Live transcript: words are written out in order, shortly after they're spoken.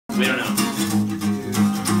We don't know.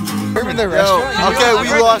 In the restaurant? Okay, we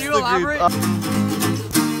lost the group.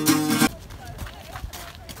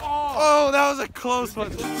 Oh, that was a close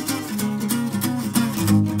one.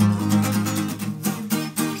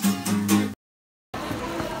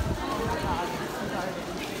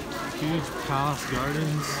 Huge Palace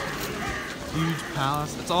Gardens. Huge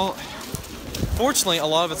palace. It's all. Fortunately, a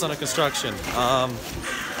lot of it's under construction.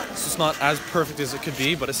 It's just not as perfect as it could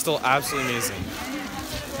be, but it's still absolutely amazing.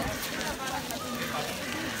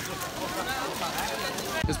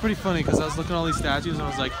 It's pretty funny because I was looking at all these statues and I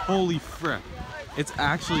was like, holy frick, it's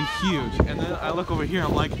actually huge. And then I look over here,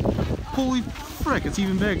 I'm like, holy frick, it's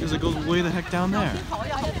even bigger because it goes way the heck down there.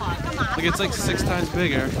 Like it's like 6 times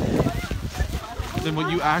bigger than what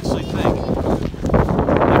you actually think.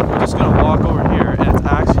 Like, we're just gonna walk over here and it's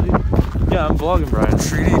actually, yeah, I'm vlogging, Brian.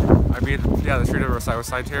 Treaty, I mean, yeah, the Treaty of Versailles was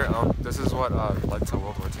signed here. This is what led to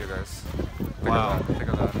World War II, guys. Wow. Think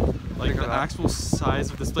of that. Like the actual size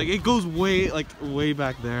of this, like it goes way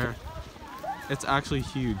back there. It's actually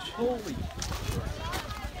huge. Holy!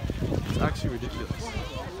 It's actually ridiculous.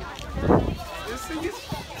 This thing is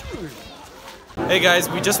huge. Hey guys,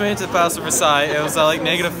 we just made it to the Palace of Versailles. It was like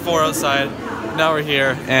 -4 outside. Now we're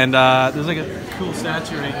here, and there's like a cool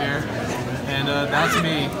statue right here, and that's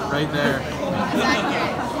me right there. That's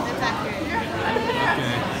accurate. That's accurate.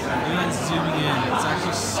 Okay, and then zooming in, it's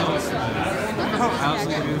actually so smooth.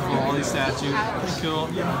 Absolutely beautiful, all these statues, pretty cool.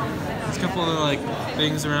 There's a couple other like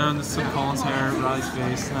things around, there's some Colin's hair, Riley's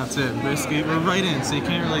face, and that's it. Basically, we're right in, so you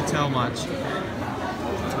can't really tell much.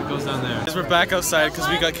 That's what goes down there. We're back outside because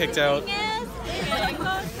we got kicked out.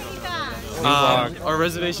 Our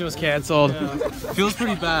reservation was canceled. Feels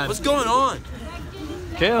pretty bad. What's going on?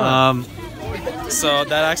 Kalen. So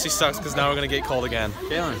that actually sucks because now we're gonna get called again.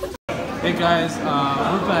 Kalen. Hey guys,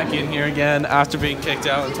 we're back in here again after being kicked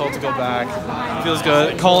out and told to go back. Feels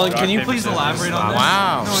good. Colin, can you please elaborate on this?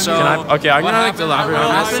 Wow. So I'm gonna elaborate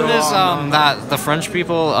on this. What happened is that the French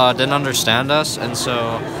people didn't understand us, and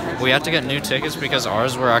so we had to get new tickets because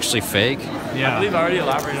ours were actually fake. Yeah. I believe I already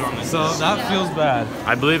elaborated on this. So that feels bad.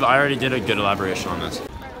 I believe I already did a good elaboration on this.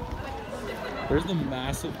 There's the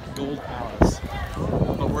massive gold palace.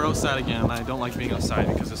 But we're outside again, and I don't like being outside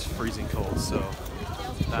because it's freezing cold, so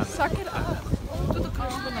that's Suck it up. To the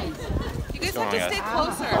carbonite. You guys have to stay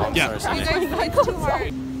closer. Yeah. You guys fight too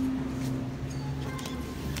hard.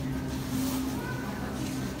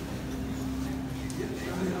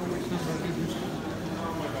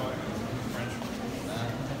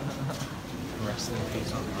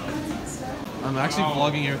 I'm actually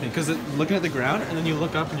vlogging everything because looking at the ground and then you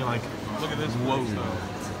look up and you're like, look at this, whoa.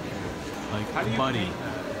 Like, buddy.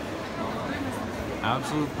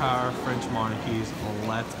 Absolute power, French monarchies,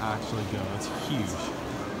 let's actually go. It's huge.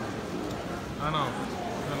 I know.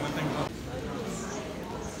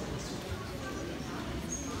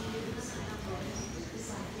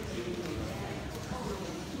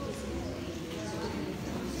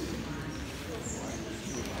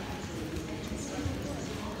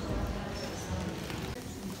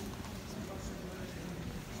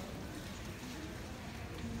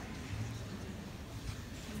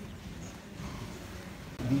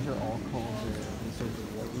 These are all called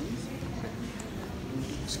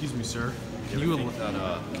Excuse me, sir. Can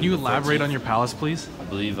you elaborate on your palace, please? I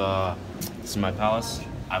believe this is my palace.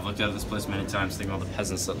 I've looked at this place many times, thinking of all the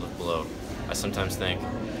peasants that live below. I sometimes think,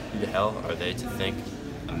 who the hell are they to think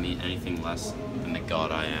of me anything less than the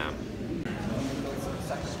god I am?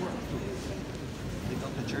 They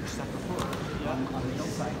built the church stuff before. On the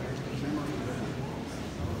hillside.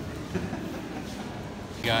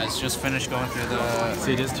 Guys, just finished going through the.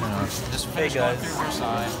 See, it is turned on. Just finished going through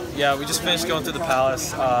Versailles. Yeah, we just finished going through the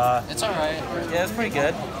palace. It's all right. Yeah, it's pretty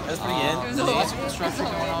good. It's pretty There's lots of construction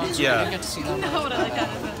going on, so Yeah. we didn't get to see them.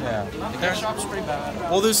 Yeah. The gift shop's pretty bad.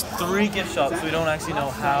 Well, there's 3 gift shops, so we don't actually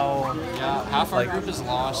know how. Yeah, half our group is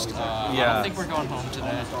lost. I Yeah. don't think we're going home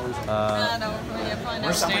today.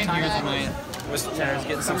 We're Staying here tonight. Mr. Tanner's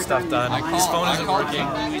getting some stuff done. I His phone isn't called working.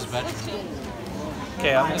 King Louis' bedroom.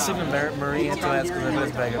 Okay, I'm gonna sleep in Marie Antoinette's because I bet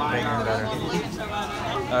it's bigger and better.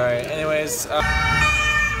 Alright, anyways.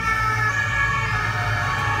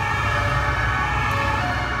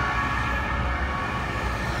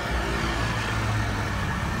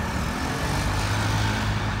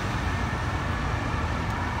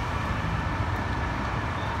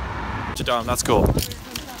 Dom, that's cool.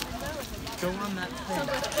 Go on that thing.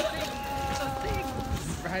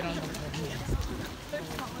 Right on the thing.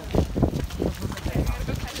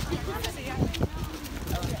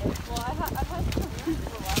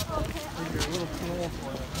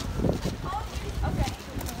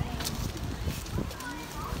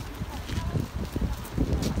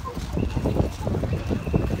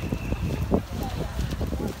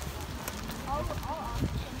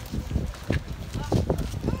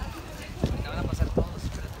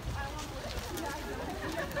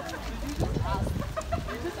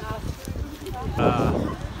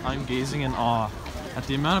 I'm gazing in awe at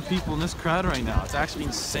the amount of people in this crowd right now. It's actually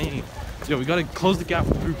insane. Yo, we gotta close the gap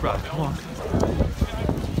with the group ride. Come on.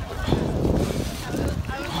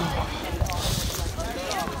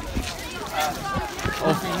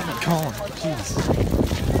 Oh, Colin, jeez.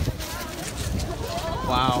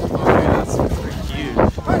 Wow. Okay, that's huge.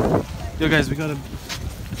 Yo, guys, we gotta.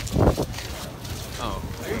 Oh,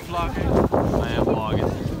 are you vlogging? I am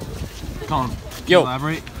vlogging. Colin, can you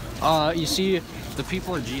elaborate? You see, the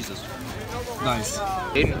people are Jesus. Nice.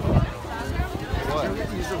 Aiden. What?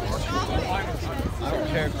 I don't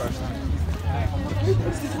care personally.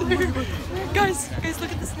 Guys,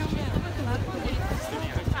 look at the snowman.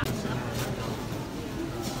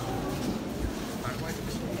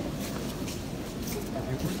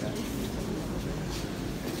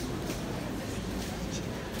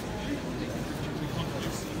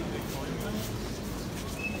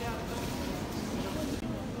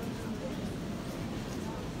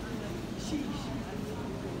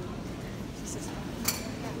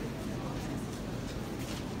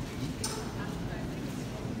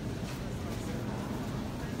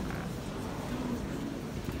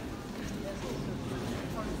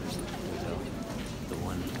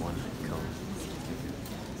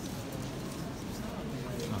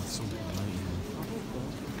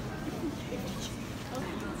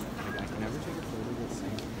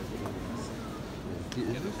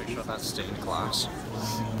 Picture of that stained glass.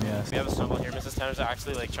 Yes. We have a snowball here. Mrs. Tanner's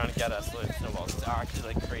actually like trying to get us like snowballs. It's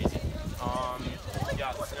actually like crazy.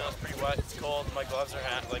 Yeah, the snow's pretty wet. It's cold. My gloves are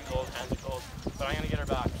like cold. Hands are cold. But I'm gonna get her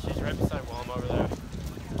back. She's right beside Willem over there.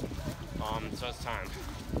 So it's time.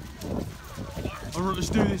 Alright, let's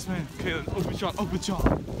do this, man. Caleb, open shot, open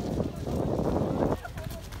shot.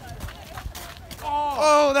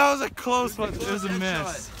 Oh, that was a close one. It was a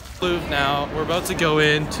miss. Louvre now. We're about to go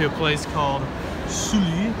into a place called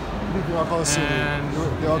Sully. They all call it Sully.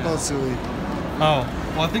 They all call it Sully. Oh,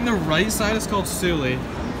 well, I think the right side is called Sully.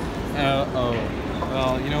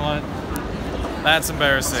 Well, you know what? That's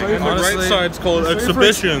embarrassing. Sorry, and the right side's called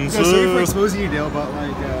Exhibitions. Sorry for exposing you, Dale, but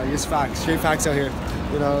like, just facts, straight facts out here.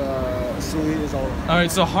 You know, Sully is all.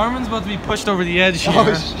 Alright, so Harmon's about to be pushed over the edge here.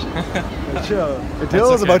 Oh, chill.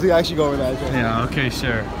 Dale is about to actually go over that. Yeah, okay,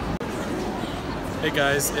 sure. Hey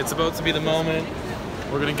guys, it's about to be the moment.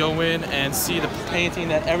 We're gonna go in and see the painting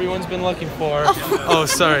that everyone's been looking for. Oh,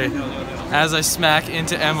 sorry. As I smack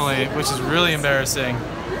into Emily, which is really embarrassing.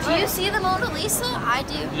 Do you see the Mona Lisa? I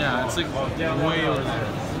do. Yeah, it's like way over there.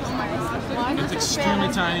 It's extremely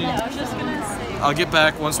tiny. I'll get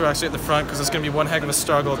back once we're actually at the front because it's gonna be one heck of a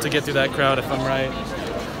struggle to get through that crowd if I'm right.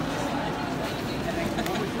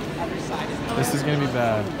 This is gonna be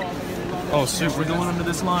bad. Oh, shoot, we're going under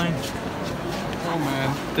this line. Oh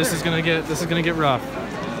man, this is gonna get rough.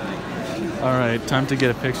 All right, time to get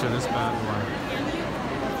a picture of this bad boy.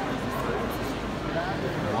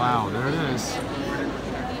 Wow, there it is.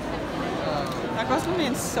 That girl's gonna be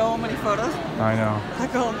in so many photos. I know.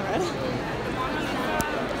 That girl in the red.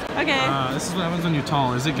 Okay. This is what happens when you're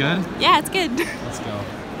tall. Is it good? Yeah, it's good. Let's go.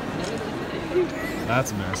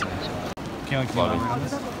 That's embarrassing. Can you elaborate on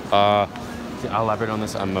this? I'll elaborate on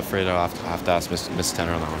this. I'm afraid I'll have to ask Miss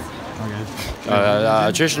Tanner on that one. Okay.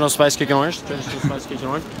 Traditional spice cake and orange. Traditional spice cake and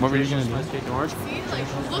orange. What were you gonna do? Spice cake and orange.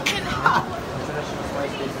 Look at Traditional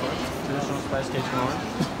spice cake and orange. Traditional spice cake and orange.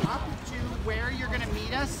 Up to where you're going to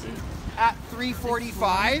meet us at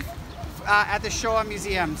 3:45 at the Showa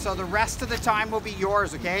Museum. So the rest of the time will be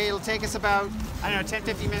yours, okay? It'll take us about, I don't know,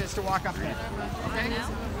 10-15 minutes to walk up there. Okay?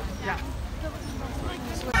 Yeah.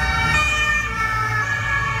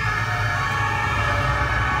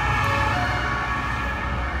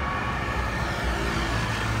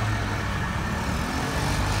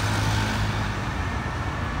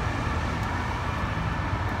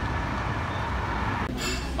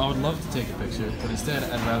 I would love to take a picture, but instead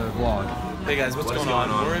I'd rather vlog. Hey guys, what's going on?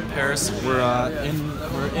 We're in Paris. We're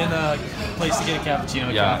in a place to get a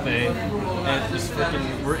cappuccino cafe, and just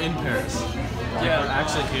freaking we're in Paris. Yeah, we're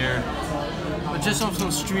actually here. But just off some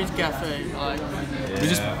street cafe. We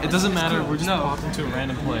just it doesn't matter. We're just walking to a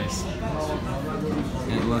random place.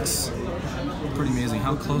 And it looks pretty amazing.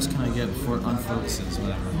 How close can I get before it unfocuses?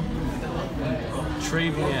 Whatever. Très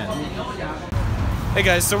bien. Hey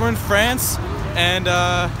guys, so we're in France. And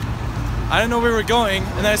I didn't know where we were going,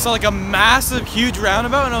 and then I saw like a massive, huge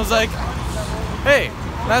roundabout, and I was like, hey,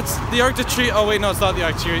 That's the Arc de Triomphe. Oh wait, no, it's not the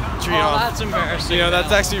Arc de Triomphe. Oh, that's embarrassing. You know,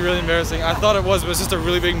 that's actually really embarrassing. I thought it was, but it's just a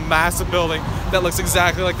really big, massive building that looks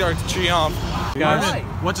exactly like the Arc de Triomphe. Guys,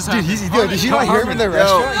 what just happened? Did you not hear him in the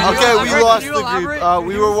restaurant? Okay, we lost the group.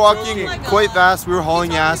 We were walking quite fast. We were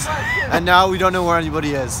hauling ass, and now we don't know where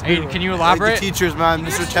anybody is. Hey, can you elaborate? Like the teachers, man.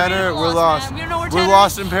 Mr. Tanner, we're lost. We're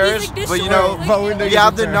lost in Paris, but you know, we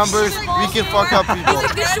have the numbers. We can fuck up people,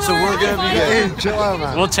 so we're gonna be good. Hey, chill out,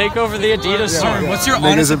 man. We'll take over the Adidas store. What's your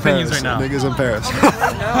honest opinions right now? Niggas in Paris. Were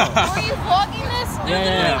you vlogging this?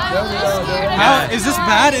 Yeah. How, is this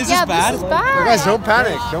bad? Is this bad? This is bad. Guys, don't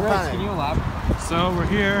panic. Don't panic. Can you elaborate? So we're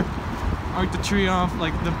here, Arc de Triomphe,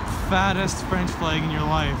 like the fattest French flag in your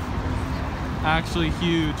life. Actually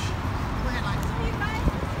huge.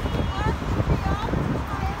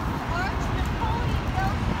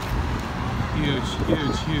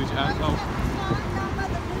 Huge. Down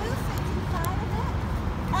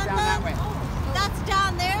that way. That's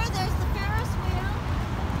down there. There's the Ferris wheel.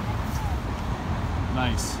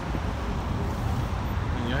 Nice.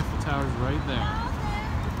 And the Eiffel Tower's right there.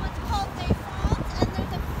 What's called Des France, and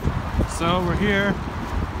there's a So we're here,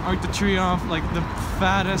 Arc de Triomphe, like the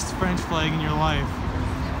fattest French flag in your life.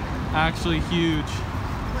 Actually huge.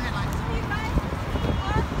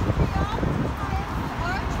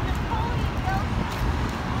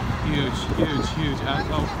 Huge. Down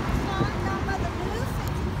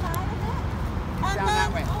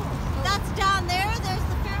that way. That's down there. There's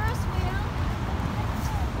the Ferris wheel.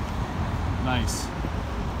 Nice.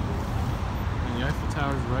 And the Eiffel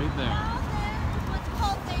Tower's right there. What's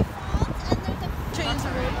called Des France, and there's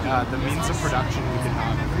a The means of production we can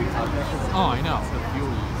have. Oh, I know.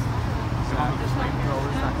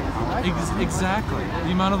 Exactly.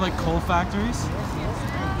 The amount of like coal factories.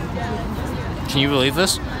 Can you believe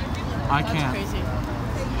this? I can't. Crazy. You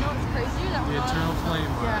know what's crazy? That The eternal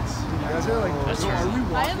flame. You guys are like, are we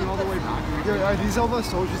walking all the way back? Are these all the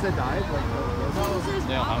soldiers that died?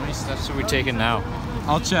 Yeah, how many steps are we taking now?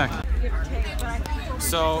 I'll check.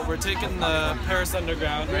 So we're taking the Paris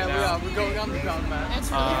Underground right now. We're going underground, man.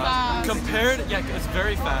 It's really fast. Compared, yeah, it's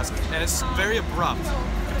very fast and it's very abrupt.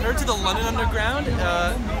 Compared to the London Underground,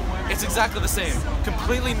 it's exactly the same.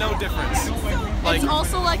 Completely no difference. Like It's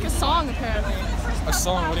also like a song, apparently. a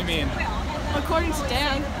song. What do you mean? According to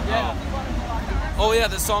Dan. Oh yeah,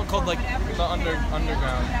 the song called like the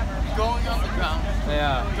Underground. Going underground.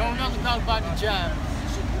 Yeah. Going underground by the Jam.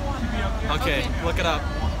 Okay, look it up.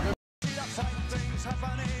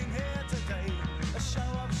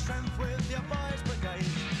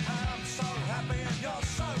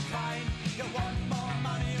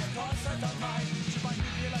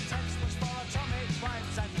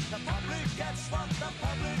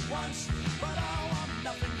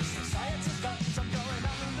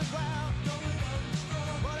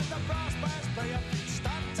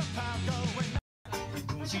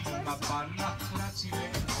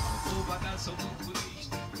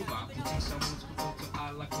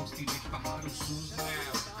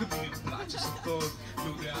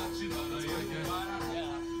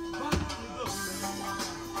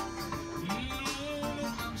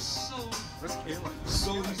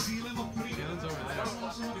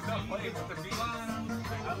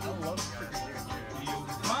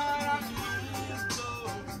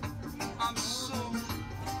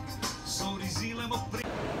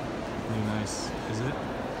 Really nice, is it?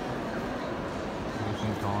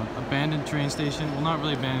 Abandoned train station. Well, not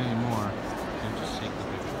really abandoned anymore. Just take the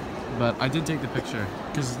picture. But I did take the picture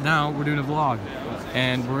because now we're doing a vlog,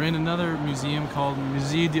 and we're in another museum called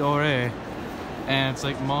Musée d'Orsay, and it's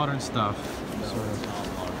like modern stuff. Sort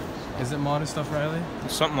of. Is it modern stuff, Riley?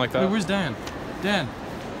 Something like that. Wait, where's Dan? Dan.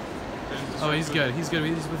 Oh, he's good. He's good.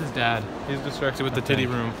 He's with his dad. He's distracted with the titty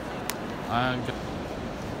room.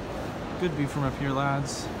 Good view from up here,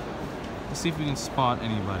 lads. Let's see if we can spot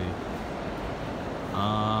anybody.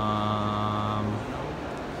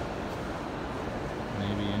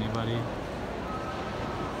 Maybe anybody?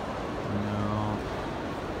 No.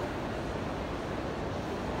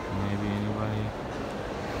 Maybe anybody?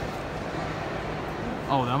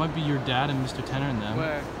 Oh, that might be your dad and Mr. Tanner and them.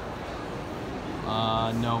 Where?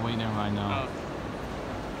 No, wait, never mind, no.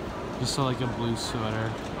 Oh. Just saw like a blue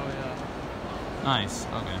sweater. Oh, yeah. Nice,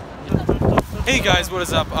 okay. Hey guys, what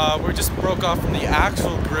is up? We just broke off from the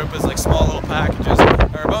actual group as like small little packages.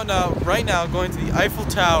 We're about now, right now, going to the Eiffel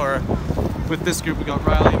Tower with this group. We got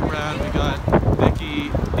Riley and Brad, we got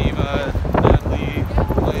Vicky, Diva, Natalie,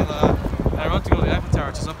 Layla, and we're about to go to the Eiffel Tower,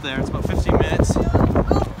 which is up there. It's about 15 minutes.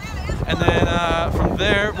 And then from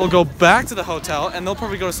there, we'll go back to the hotel, and they'll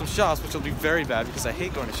probably go to some shops, which will be very bad because I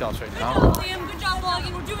hate going to shops right now. Liam, good job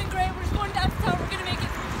vlogging. We're doing great. We're just going to the Eiffel Tower. We're going to make it.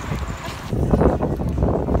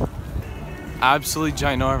 absolutely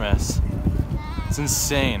ginormous. It's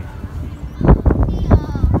insane.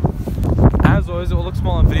 As always, it will look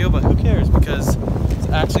small on video, but who cares? Because it's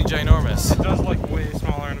actually ginormous. It does look way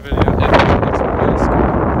smaller in video.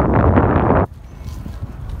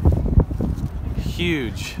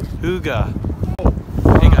 Huge. Hygge.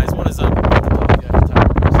 Hey guys, what is up?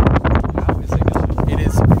 It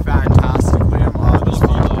is fantastic, Liam.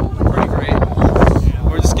 Pretty great.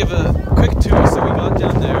 We'll just give a quick tour. So we got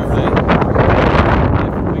down there, right?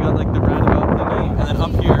 We got like the roundabout thingy, and then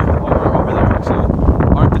up here, over there actually,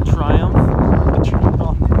 Arc de Triomphe.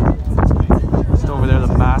 Just over there, the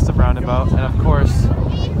massive roundabout, and of course,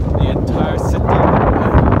 the entire city.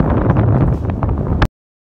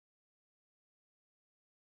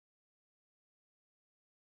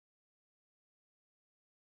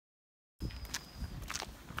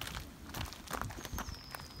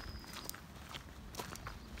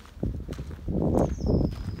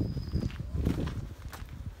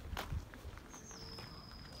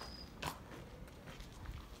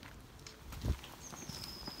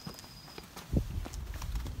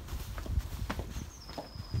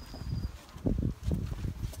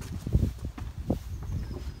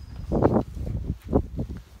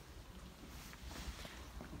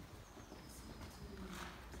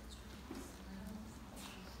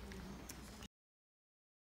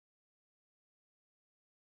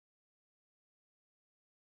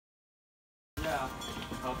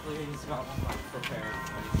 I'm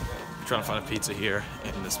trying to find a pizza here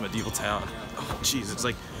in this medieval town. Oh jeez, it's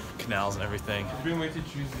like canals and everything.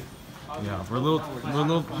 Yeah, we're a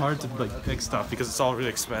little hard to like pick stuff because it's all really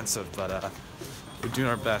expensive, but we're doing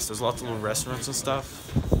our best. There's lots of little restaurants and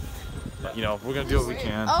stuff. But, you know, we're gonna do what we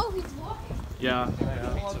can. Oh, he's walking. Yeah.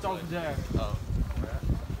 Oh, it's over there. Oh.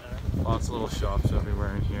 Lots of little shops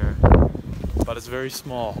everywhere in here. But it's very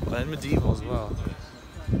small and medieval as well.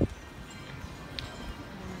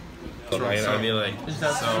 Right, I mean, like,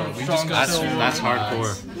 So we just got That's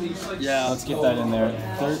hardcore. Yeah, let's get that in there.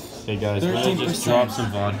 hey guys, we'll just drop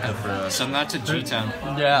some vodka for us. Send that to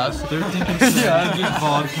G10. Yeah, 13%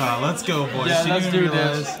 vodka. Let's go, boys. Yeah, let's do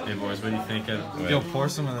this. Hey boys, what are you thinking? Yo, pour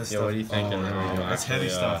some of this stuff. what are you thinking? That's heavy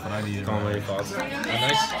stuff, and I need it. Call me your thoughts.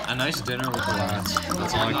 A nice dinner with the lads.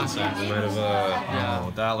 That's all I can say. We might have,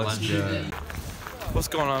 Yeah, that looks good. What's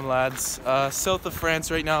going on, lads? South of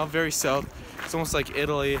France right now, very south. It's almost like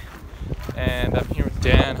Italy. And I'm here with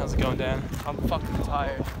Dan. How's it going, Dan? I'm fucking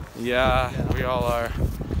tired. Yeah, we all are.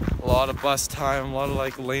 A lot of bus time, a lot of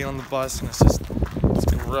like laying on the bus, and it's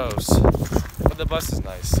gross. But the bus is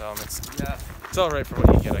nice, so it's all right for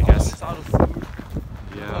what you get, I guess. It's out of food.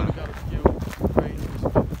 Yeah. We got a few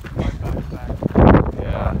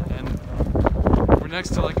Yeah, and we're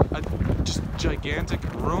next to like a just gigantic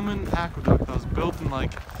Roman aqueduct that was built in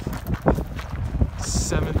like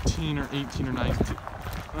 17 or 18 or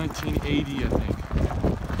 1980, I think.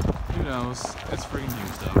 Who knows? It's freaking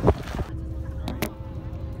huge though.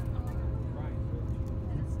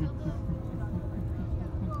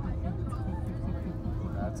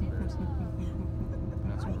 That's embarrassing.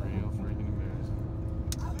 That's real freaking embarrassing.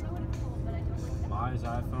 Buy his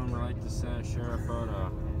iPhone, would like to share a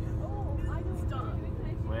photo.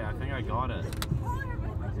 Wait, I think I got it.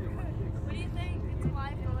 What do you think? It's a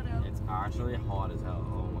live photo. It's actually hot as hell.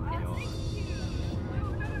 Oh my god.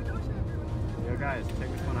 Yo guys, check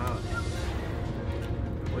this one out.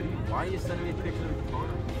 Why are you sending me pictures of the phone?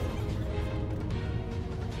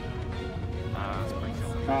 That's pretty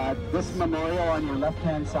cool. This memorial on your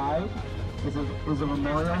left-hand side is a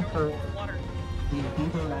memorial for the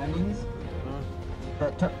Beaver landings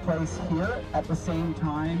that took place here at the same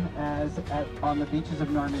time as on the beaches of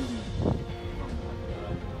Normandy.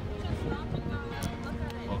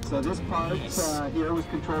 So this part here was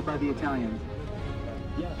controlled by the Italians.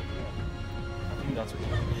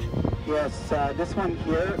 Yes, this one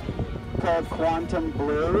here called Quantum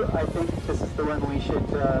Blue. I think this is the one we should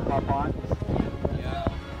hop on. Yeah,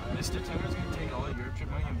 Mr. Timmer's gonna take all of your trip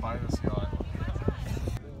money and buy this yacht.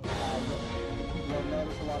 You'll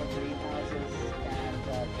notice a lot of greenhouses and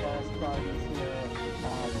terrace gardens here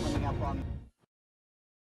coming up on